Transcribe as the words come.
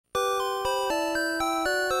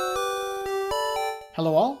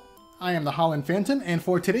Hello all, I am the Holland Phantom, and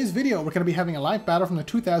for today's video we're going to be having a live battle from the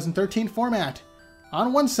 2013 format.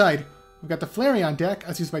 On one side, we've got the Flareon deck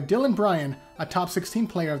as used by Bryan, a top 16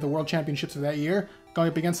 player of the World Championships of that year, going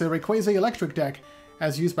up against the Rayquaza Eelektrik deck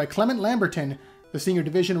as used by Lamberton, the senior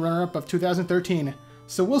division runner-up of 2013.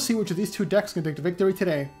 So we'll see which of these two decks can take the victory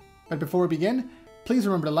today. But before we begin, please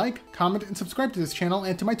remember to like, comment, and subscribe to this channel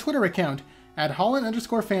and to my Twitter account at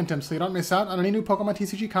Holland_Phantom so you don't miss out on any new Pokemon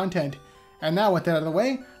TCG content. And now with that out of the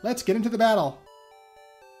way, let's get into the battle.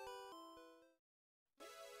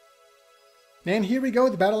 And here we go,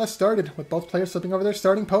 the battle has started, with both players flipping over their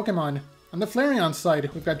starting Pokemon. On the Flareon side,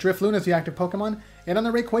 we've got Drifloon as the active Pokemon, and on the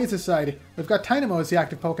Rayquaza side, we've got Tynamo as the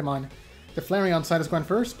active Pokemon. The Flareon side is going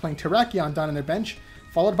first, playing Terrakion down on their bench,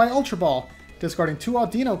 followed by Ultra Ball, discarding 2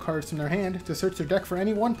 Aldino cards from their hand to search their deck for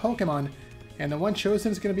any one Pokemon, and the one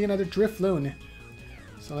chosen is going to be another Drifloon.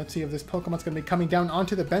 So let's see if this Pokemon's going to be coming down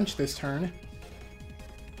onto the bench this turn.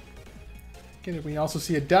 Okay, we also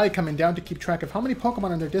see a die coming down to keep track of how many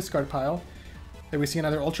Pokemon in their discard pile. There we see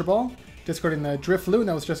another Ultra Ball, discarding the Drifloon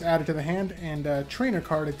that was just added to the hand, and a trainer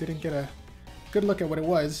card. I didn't get a good look at what it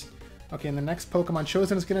was. Okay, and the next Pokemon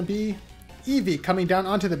chosen is going to be Eevee coming down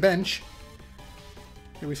onto the bench.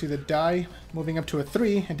 Here we see the die moving up to a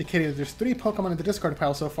 3, indicating that there's 3 Pokemon in the discard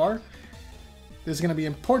pile so far. This is going to be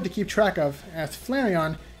important to keep track of, as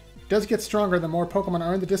Flareon does get stronger the more Pokemon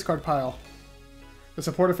are in the discard pile. The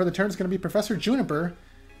supporter for the turn is going to be Professor Juniper,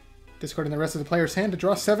 discarding the rest of the player's hand to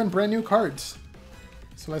draw 7 brand new cards.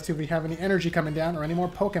 So let's see if we have any energy coming down or any more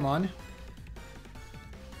Pokemon.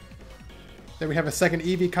 There we have a second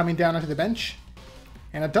Eevee coming down onto the bench.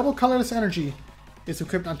 And a double colorless energy is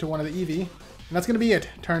equipped onto one of the Eevee. And that's going to be it.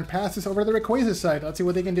 Turn passes over to the Rayquaza side. Let's see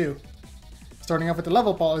what they can do. Starting off with the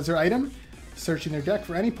Level Ball as their item, searching their deck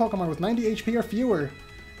for any Pokemon with 90 HP or fewer.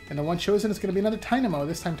 And the one chosen is going to be another Tynamo,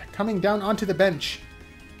 this time coming down onto the bench.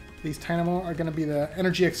 These Tynamo are going to be the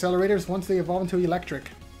energy accelerators once they evolve into Eelektrik.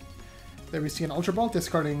 There we see an Ultra Ball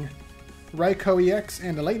discarding Raikou EX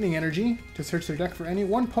and a Lightning Energy to search their deck for any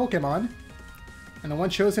one Pokemon. And the one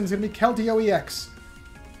chosen is going to be Keldeo EX.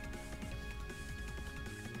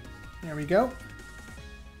 There we go.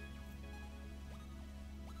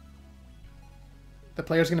 The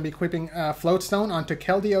player is going to be equipping Floatstone onto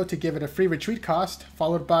Keldeo to give it a free retreat cost,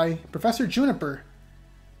 followed by Professor Juniper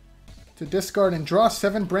to discard and draw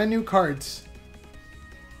 7 brand new cards.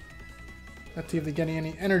 Let's see if they're getting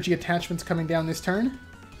any energy attachments coming down this turn.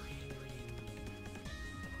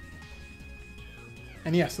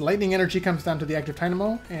 And yes, the Lightning Energy comes down to the active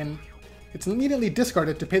Tynamo, and it's immediately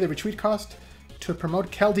discarded to pay the retreat cost to promote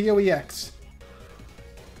Keldeo EX.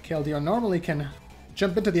 Keldeo normally can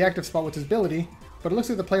jump into the active spot with his ability, but it looks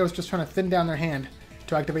like the player was just trying to thin down their hand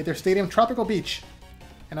to activate their Stadium Tropical Beach.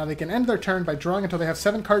 And now they can end their turn by drawing until they have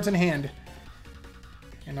 7 cards in hand.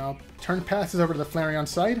 And now turn passes over to the Flareon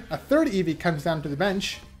side. A third Eevee comes down to the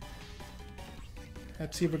bench.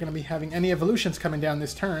 Let's see if we're going to be having any evolutions coming down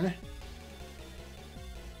this turn.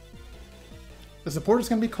 The supporter is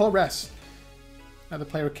going to be Colress. Now the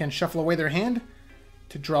player can shuffle away their hand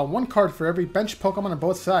to draw 1 card for every bench Pokemon on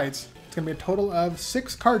both sides. It's going to be a total of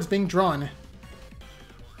 6 cards being drawn.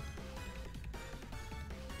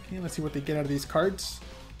 Okay, let's see what they get out of these cards.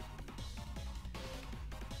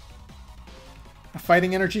 A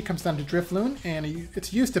Fighting Energy comes down to Drifloon, and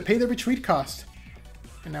it's used to pay the retreat cost.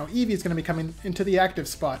 And now Eevee is going to be coming into the active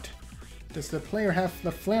spot. Does the player have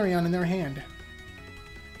the Flareon in their hand?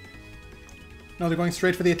 No, they're going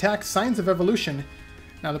straight for the attack. Signs of Evolution.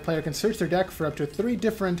 Now the player can search their deck for up to 3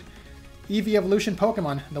 different Eevee Evolution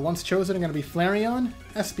Pokemon. The ones chosen are going to be Flareon,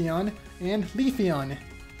 Espeon, and Leafeon.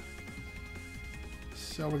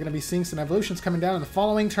 So we're going to be seeing some evolutions coming down in the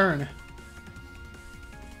following turn.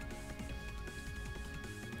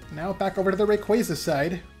 Now back over to the Rayquaza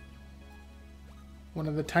side. One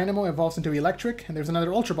of the Tynamo evolves into Eelektrik, and there's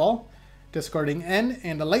another Ultra Ball, discarding N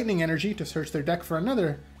and a Lightning Energy to search their deck for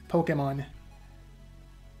another Pokemon.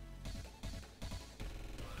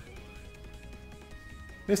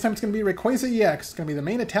 This time it's going to be Rayquaza EX. It's going to be the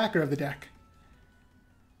main attacker of the deck.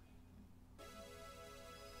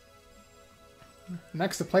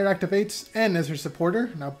 Next, the player activates N as her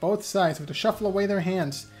supporter. Now both sides have to shuffle away their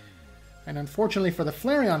hands. And unfortunately for the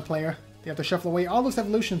Flareon player, they have to shuffle away all those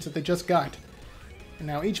evolutions that they just got. And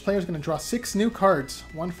now each player is going to draw 6 new cards,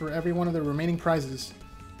 1 for every one of their remaining prizes.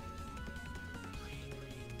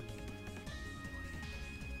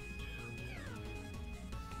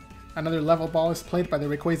 Another Level Ball is played by the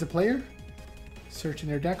Rayquaza player, searching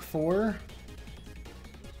their deck for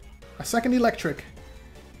a second Eelektrik.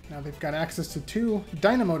 Now they've got access to 2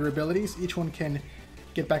 Dynamotor abilities. Each one can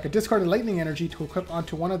get back a discarded Lightning Energy to equip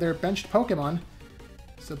onto one of their benched Pokemon.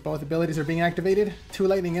 So both abilities are being activated. 2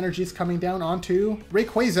 lightning energies coming down onto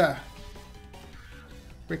Rayquaza.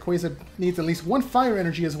 Rayquaza needs at least 1 fire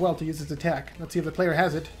energy as well to use its attack. Let's see if the player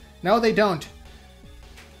has it. No, they don't.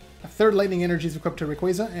 A 3rd lightning energy is equipped to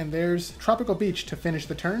Rayquaza, and there's Tropical Beach to finish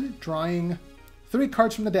the turn, drawing 3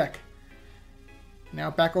 cards from the deck.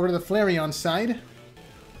 Now back over to the Flareon side.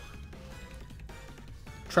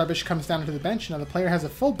 Trubbish comes down to the bench. Now the player has a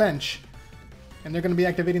full bench, and they're going to be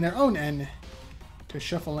activating their own N to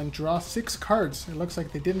shuffle and draw 6 cards. It looks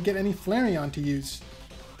like they didn't get any Flareon to use.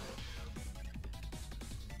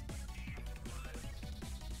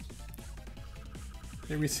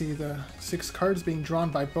 There we see the 6 cards being drawn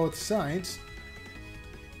by both sides.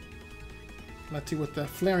 Let's see what the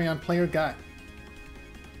Flareon player got.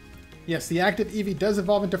 Yes, the active Eevee does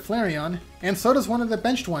evolve into Flareon, and so does one of the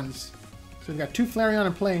benched ones. So we've got 2 Flareon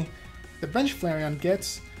in play. The bench Flareon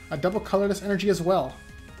gets a double colorless energy as well.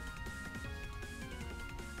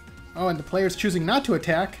 Oh, and the player's choosing not to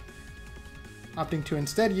attack, opting to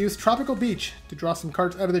instead use Tropical Beach to draw some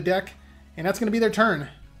cards out of their deck, and that's going to be their turn.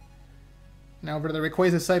 Now over to the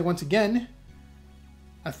Rayquaza side once again.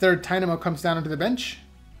 A 3rd Dynamo comes down onto the bench.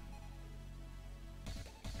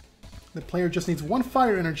 The player just needs 1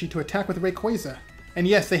 fire energy to attack with Rayquaza. And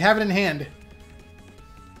yes, they have it in hand.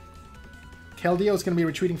 Keldeo is going to be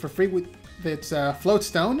retreating for free with its Float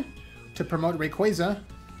Stone to promote Rayquaza.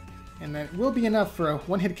 And that will be enough for a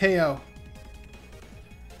 1-hit KO.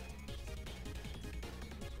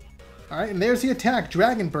 Alright, and there's the attack,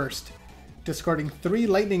 Dragon Burst. Discarding 3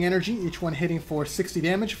 lightning energy, each one hitting for 60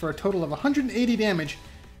 damage for a total of 180 damage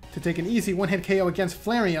to take an easy 1-hit KO against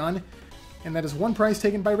Flareon, and that is 1 prize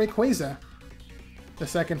taken by Rayquaza. The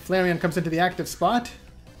second Flareon comes into the active spot.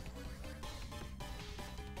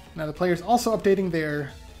 Now the player's also updating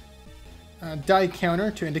their die counter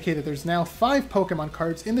to indicate that there's now 5 Pokemon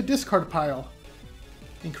cards in the discard pile,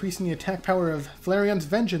 increasing the attack power of Flareon's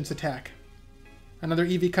Vengeance attack. Another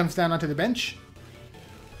Eevee comes down onto the bench,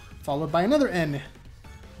 followed by another N.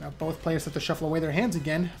 Now both players have to shuffle away their hands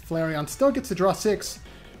again. Flareon still gets to draw 6,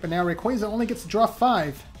 but now Rayquaza only gets to draw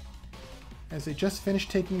 5, as they just finished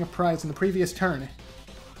taking a prize in the previous turn.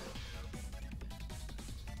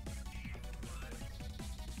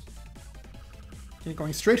 Okay,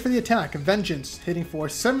 going straight for the attack, Vengeance, hitting for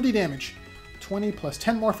 70 damage. 20 plus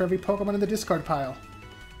 10 more for every Pokemon in the discard pile.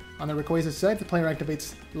 On the Rayquaza side, the player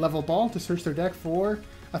activates Level Ball to search their deck for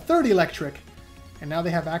a 3rd Eelektrik. And now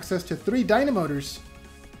they have access to 3 Dynamotors,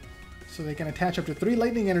 so they can attach up to 3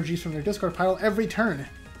 lightning energies from their discard pile every turn.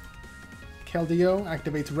 Keldeo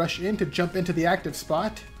activates Rush In to jump into the active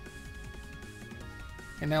spot.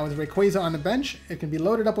 And now with Rayquaza on the bench, it can be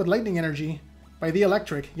loaded up with lightning energy by the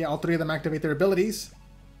Eelektrik. Yeah, all 3 of them activate their abilities.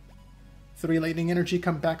 3 lightning energy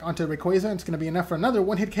come back onto Rayquaza, and it's going to be enough for another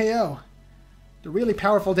 1-hit KO. It's a really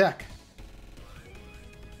powerful deck.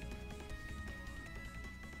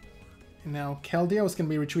 And now Keldeo is going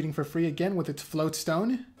to be retreating for free again with its Float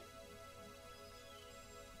Stone.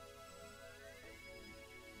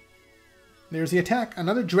 There's the attack,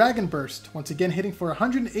 another Dragon Burst, once again hitting for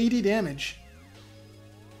 180 damage.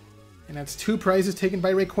 And that's 2 prizes taken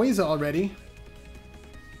by Rayquaza already.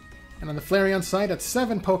 And on the Flareon side, that's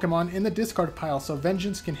 7 Pokemon in the discard pile, so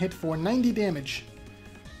Vengeance can hit for 90 damage.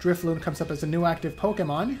 Drifloon comes up as a new active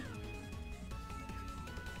Pokemon.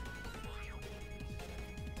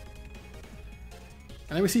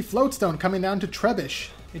 And then we see Floatstone coming down to Trubbish.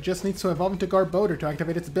 It just needs to evolve into Garbodor to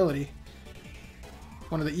activate its ability.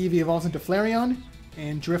 One of the Eevee evolves into Flareon,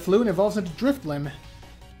 and Drifloon evolves into Drifblim.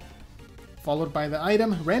 Followed by the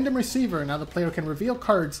item Random Receiver. Now the player can reveal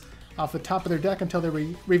cards off the top of their deck until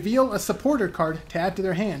they reveal a supporter card to add to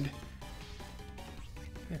their hand.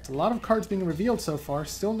 It's a lot of cards being revealed so far,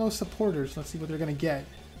 still no supporters. Let's see what they're going to get.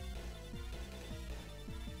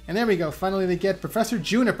 And there we go, finally they get Professor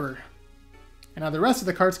Juniper. And now the rest of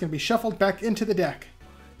the cards can be shuffled back into the deck.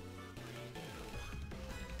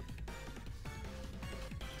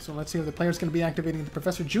 So let's see if the player's going to be activating the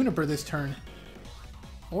Professor Juniper this turn.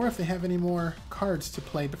 Or if they have any more cards to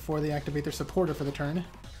play before they activate their supporter for the turn.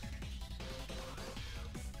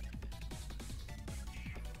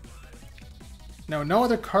 No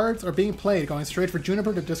other cards are being played, going straight for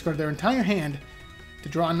Juniper to discard their entire hand to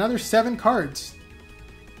draw another 7 cards.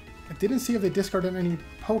 I didn't see if they discarded any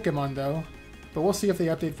Pokemon though, but we'll see if they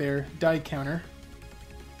update their die counter.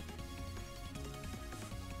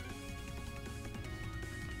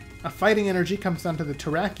 A Fighting Energy comes down to the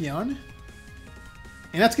Terrakion.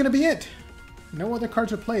 And that's going to be it! No other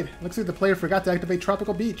cards are played. Looks like the player forgot to activate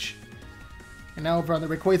Tropical Beach. And now over on the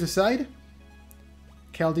Rayquaza side,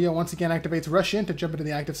 Keldeo once again activates Rush In to jump into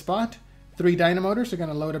the active spot. 3 Dynamotors are going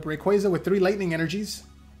to load up Rayquaza with 3 Lightning Energies.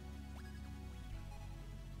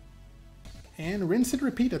 And rinse and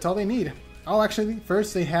repeat, that's all they need. Oh, actually,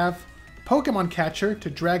 first they have Pokemon Catcher to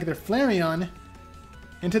drag their Flareon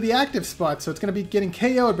into the active spot, so it's going to be getting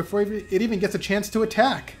KO'd before it even gets a chance to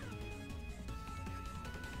attack.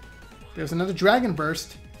 There's another Dragon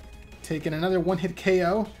Burst, taking another one-hit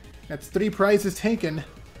KO. That's 3 prizes taken,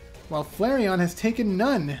 while Flareon has taken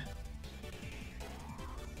none.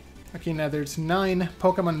 Okay, now there's 9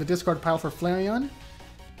 Pokemon in the discard pile for Flareon.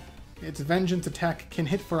 Its Vengeance attack can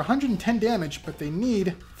hit for 110 damage, but they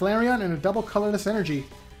need Flareon and a double colorless energy.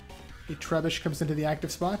 A Trubbish comes into the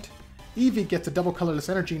active spot. Eevee gets a double colorless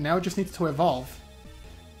energy, now it just needs to evolve.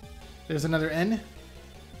 There's another N.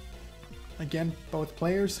 Again, both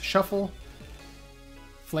players shuffle.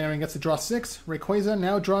 Flareon gets to draw 6. Rayquaza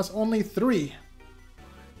now draws only 3.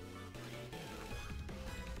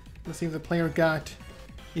 Let's see if the player got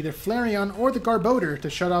either Flareon or the Garbodor to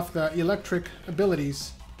shut off the Eelektrik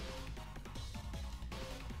abilities.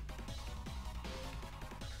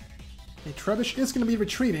 A Trubbish is going to be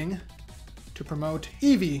retreating to promote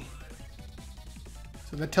Eevee.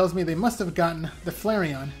 So that tells me they must have gotten the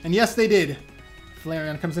Flareon. And yes, they did.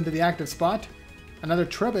 Flareon comes into the active spot. Another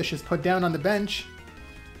Trubbish is put down on the bench.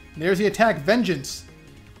 There's the attack, Vengeance.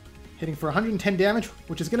 Hitting for 110 damage,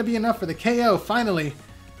 which is going to be enough for the KO, finally.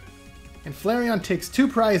 And Flareon takes 2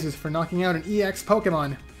 prizes for knocking out an EX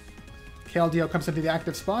Pokemon. Keldeo comes into the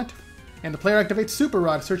active spot. And the player activates Super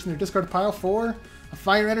Rod, searching their discard pile for a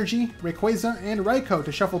Fire Energy, Rayquaza, and Raikou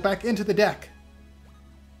to shuffle back into the deck.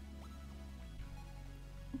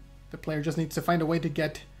 The player just needs to find a way to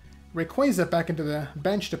get Rayquaza back into the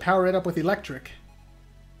bench to power it up with Eelektrik.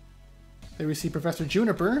 They receive Professor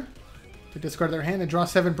Juniper to discard their hand and draw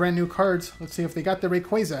 7 brand new cards. Let's see if they got the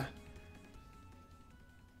Rayquaza.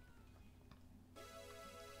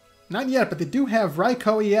 Not yet, but they do have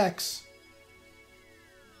Raikou EX.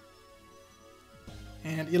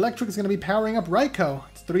 And Eelektrik is going to be powering up Raikou.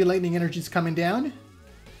 It's 3 lightning energies coming down.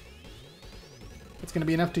 It's going to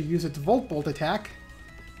be enough to use its Volt Bolt attack.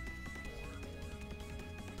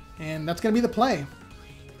 And that's going to be the play.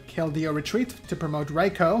 Keldeo retreats to promote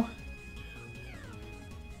Raikou.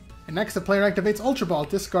 And next the player activates Ultra Ball,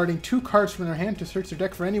 discarding 2 cards from their hand to search their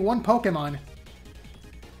deck for any one Pokemon.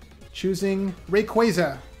 Choosing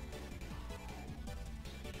Rayquaza.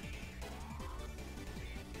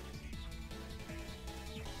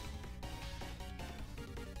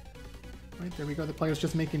 Right, there we go. The player's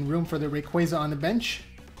just making room for the Rayquaza on the bench.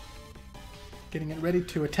 Getting it ready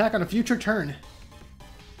to attack on a future turn.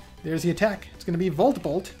 There's the attack. It's going to be Volt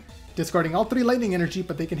Bolt, discarding all 3 lightning energy,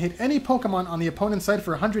 but they can hit any Pokemon on the opponent's side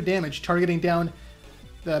for 100 damage, targeting down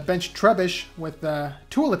the bench Trubbish with the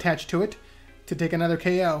tool attached to it to take another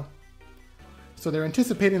KO. So they're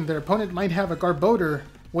anticipating that their opponent might have a Garbodor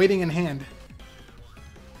waiting in hand.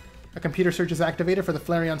 A computer search is activated for the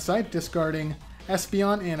Flareon side, discarding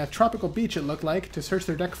Espeon and a Tropical Beach, it looked like, to search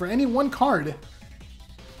their deck for any one card.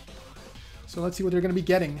 So let's see what they're going to be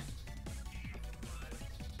getting.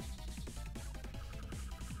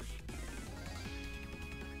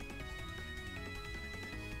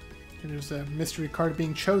 There's a mystery card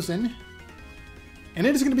being chosen. And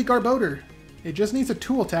it is going to be Garbodor. It just needs a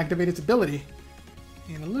tool to activate its ability.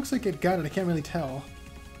 And it looks like it got it. I can't really tell.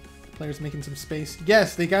 The player's making some space.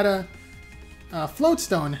 Yes, they got a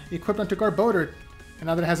Floatstone equipped onto Garbodor. And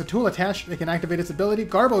now that it has a tool attached, they can activate its ability,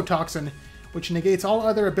 Garbotoxin, which negates all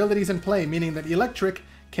other abilities in play, meaning that Eelektrik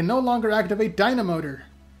can no longer activate Dynamotor.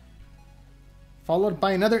 Followed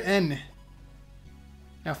by another N.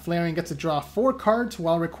 Now Flareon gets to draw 4 cards,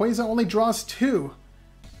 while Rayquaza only draws 2.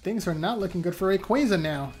 Things are not looking good for Rayquaza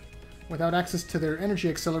now. Without access to their energy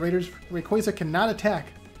accelerators, Rayquaza cannot attack.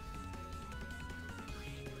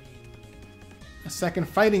 A second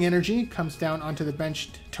Fighting Energy comes down onto the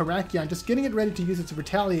benched Terrakion, just getting it ready to use its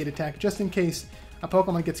Retaliate attack, just in case a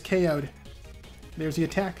Pokemon gets KO'd. There's the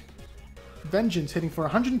attack. Vengeance hitting for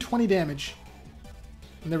 120 damage.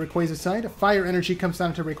 On the Rayquaza side, Fire Energy comes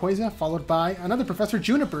down to Rayquaza, followed by another Professor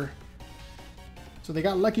Juniper. So they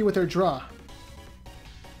got lucky with their draw.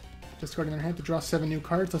 Discarding their hand to draw 7 new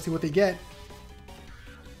cards. Let's see what they get.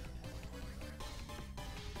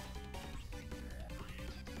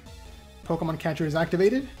 Pokemon Catcher is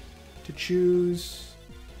activated to choose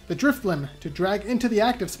the Drifblim to drag into the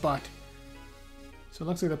active spot. So it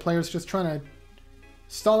looks like the player's just trying to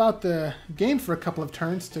stall out the game for a couple of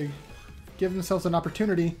turns to give themselves an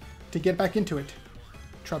opportunity to get back into it.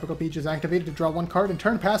 Tropical Beach is activated to draw 1 card and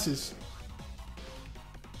turn passes.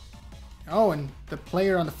 Oh, and the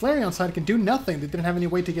player on the Flareon side can do nothing. They didn't have any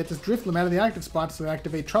way to get this Drifblim out of the active spot, so they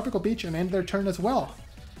activate Tropical Beach and end their turn as well.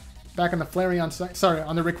 Back on the Flareon side,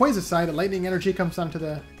 on the Rayquaza side, a Lightning Energy comes onto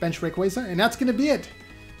the bench Rayquaza, and that's going to be it.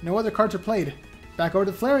 No other cards are played. Back over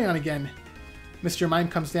to Flareon again. Mr. Mime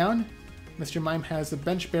comes down. Mr. Mime has the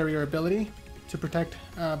bench barrier ability to protect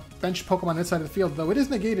bench Pokemon on this side of the field, though it is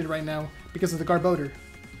negated right now because of the Garbodor.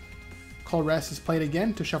 Colress is played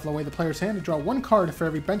again to shuffle away the player's hand to draw 1 card for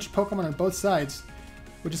every benched Pokemon on both sides,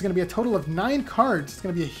 which is going to be a total of 9 cards. It's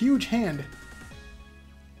going to be a huge hand.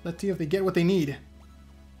 Let's see if they get what they need.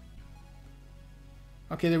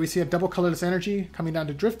 Okay, there we see a double colorless energy coming down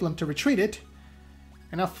to Drifblim to retreat it.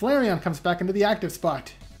 And now Flareon comes back into the active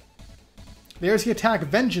spot. There's the attack,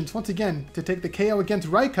 Vengeance, once again, to take the KO against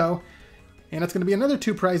Raikou. And it's going to be another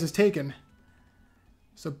 2 prizes taken.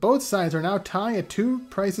 So both sides are now tied at 2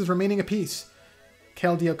 prizes remaining apiece.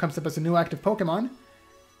 Keldeo comes up as a new active Pokemon.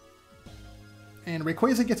 And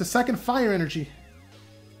Rayquaza gets a second Fire Energy.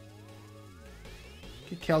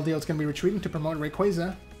 Okay, Keldeo is going to be retreating to promote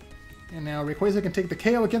Rayquaza. And now Rayquaza can take the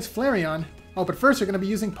KO against Flareon. Oh, but first they're going to be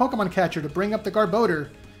using Pokemon Catcher to bring up the Garbodor.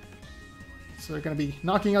 So they're going to be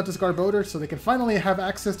knocking out this Garbodor so they can finally have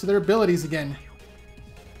access to their abilities again.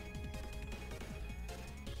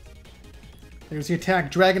 There's the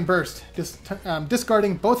attack, Dragon Burst,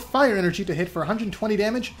 discarding both Fire Energy to hit for 120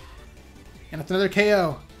 damage. And it's another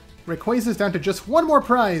KO. Rayquaza's down to just 1 more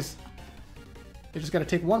prize. They just got to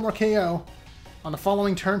take 1 more KO on the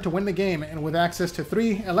following turn to win the game. And with access to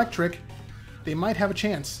 3 Eelektrik, they might have a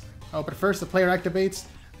chance. Oh, but first the player activates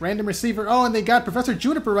Random Receiver. Oh, and they got Professor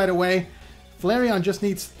Juniper right away. Flareon just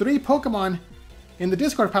needs 3 Pokemon in the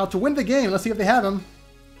discard pile to win the game. Let's see if they have them.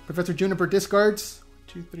 Professor Juniper discards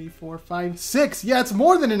 2, 3, 4, 5, 6. Yeah, it's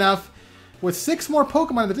more than enough. With 6 more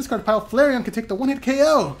Pokemon in the discard pile, Flareon can take the 1-hit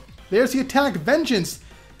KO. There's the attack, Vengeance,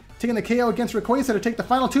 taking the KO against Rayquaza to take the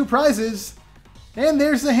final 2 prizes. And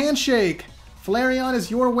there's the handshake. Flareon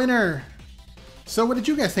is your winner. So what did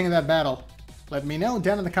you guys think of that battle? Let me know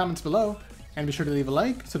down in the comments below. And be sure to leave a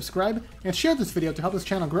like, subscribe, and share this video to help this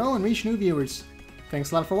channel grow and reach new viewers.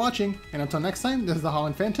 Thanks a lot for watching, and until next time, this is the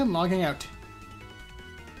Holland Phantom logging out.